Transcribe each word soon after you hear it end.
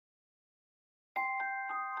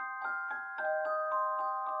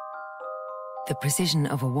The precision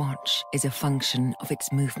of a watch is a function of its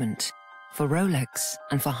movement. For Rolex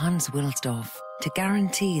and for Hans Wilsdorf, to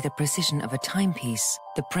guarantee the precision of a timepiece,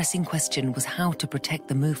 the pressing question was how to protect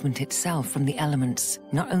the movement itself from the elements,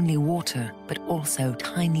 not only water, but also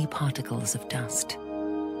tiny particles of dust.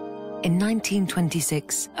 In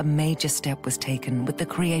 1926, a major step was taken with the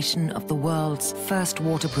creation of the world's first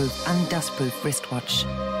waterproof and dustproof wristwatch.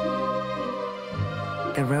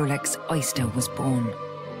 The Rolex Oyster was born.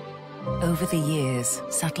 Over the years,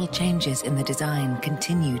 subtle changes in the design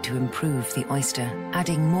continue to improve the Oyster,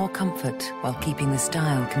 adding more comfort while keeping the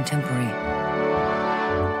style contemporary.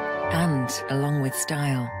 And, along with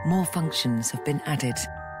style, more functions have been added.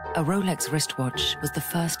 A Rolex wristwatch was the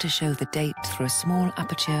first to show the date through a small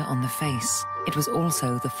aperture on the face. It was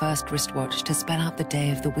also the first wristwatch to spell out the day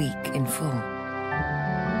of the week in full.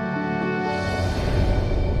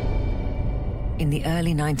 In the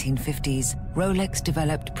early 1950s, Rolex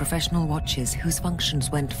developed professional watches whose functions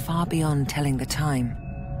went far beyond telling the time.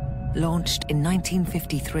 Launched in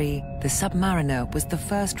 1953, the Submariner was the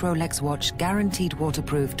first Rolex watch guaranteed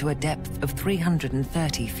waterproof to a depth of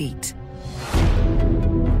 330 feet.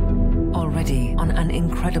 Already on an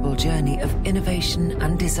incredible journey of innovation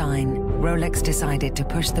and design, Rolex decided to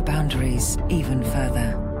push the boundaries even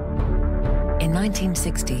further. In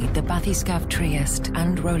 1960, the bathyscaphe Trieste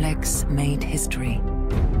and Rolex made history.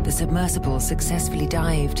 The submersible successfully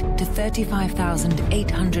dived to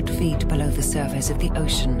 35,800 feet below the surface of the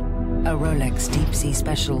ocean. A Rolex Deep Sea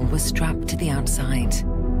Special was strapped to the outside.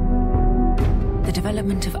 The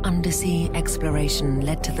development of undersea exploration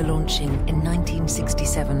led to the launching in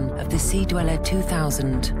 1967 of the Sea Dweller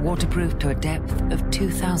 2000, waterproof to a depth of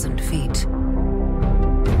 2,000 feet.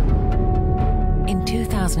 In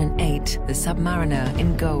 2008, the Submariner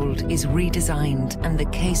in gold is redesigned and the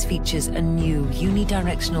case features a new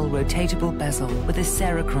unidirectional rotatable bezel with a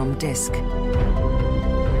Cerachrom disc.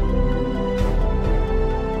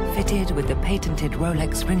 Fitted with the patented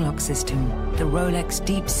Rolex ringlock system, the Rolex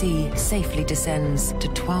Deep Sea safely descends to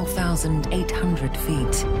 12,800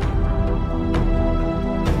 feet.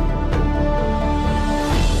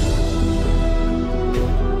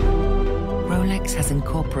 Rolex has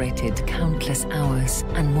incorporated countless hours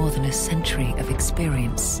and more than a century of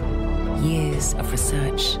experience, years of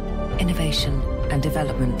research, innovation and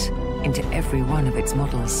development into every one of its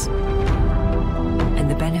models. And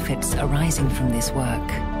the benefits arising from this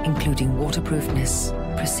work, including waterproofness,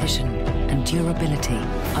 precision and durability,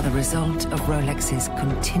 are the result of Rolex's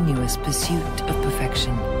continuous pursuit of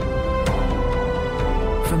perfection.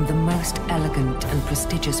 From the most elegant and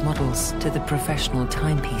prestigious models to the professional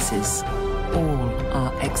timepieces, all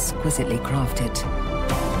are exquisitely crafted.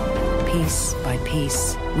 Piece by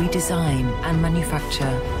piece, we design and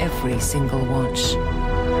manufacture every single watch.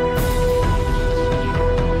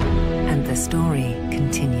 And the story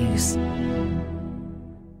continues.